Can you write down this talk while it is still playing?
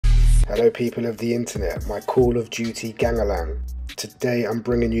Hello people of the internet, my Call of Duty gang-a-lang. Today I'm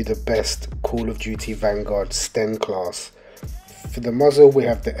bringing you the best Call of Duty Vanguard Sten class. For the muzzle we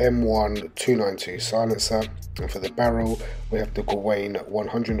have the M1 292 silencer, and for the barrel we have the Gawain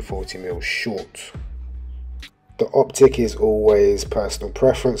 140mm short. The optic is always personal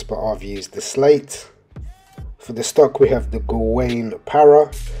preference, but I've used the slate. For the stock we have the Gawain Para.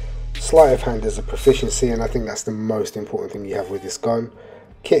 Sleight of hand is a proficiency, and I think that's the most important thing you have with this gun.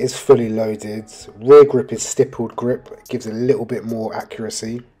 Kit is fully loaded, rear grip is stippled grip, it gives a little bit more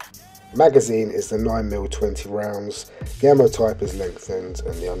accuracy. Magazine is the 9mm 20 rounds, the ammo type is lengthened,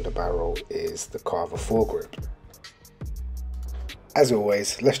 and the underbarrel is the Carver foregrip. As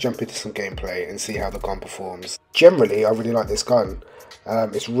always, let's jump into some gameplay and see how the gun performs. Generally, I really like this gun.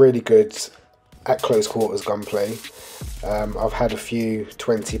 It's really good at close quarters gunplay. I've had a few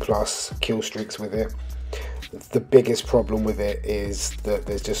 20 plus kill streaks with it. The biggest problem with it is that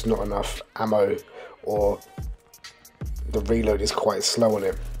there's just not enough ammo, or the reload is quite slow on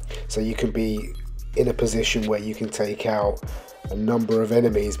it. So you can be in a position where you can take out a number of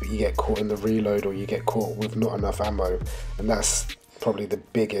enemies, but you get caught in the reload, or you get caught with not enough ammo, and that's probably the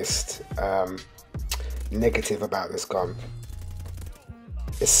biggest negative about this gun.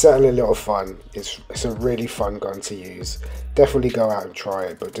 It's certainly a lot of fun. It's a really fun gun to use. Definitely go out and try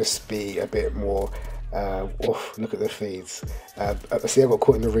it, but just be a bit more look at the feeds. See, I got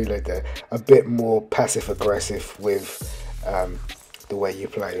caught in the reload there. A bit more passive aggressive with the way you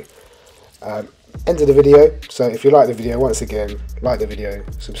play. End of the video. So if you like the video, once again, like the video,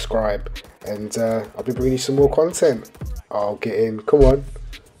 subscribe, and I'll be bringing you some more content. I'll get in. Come on.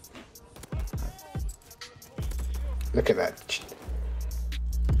 Look at that.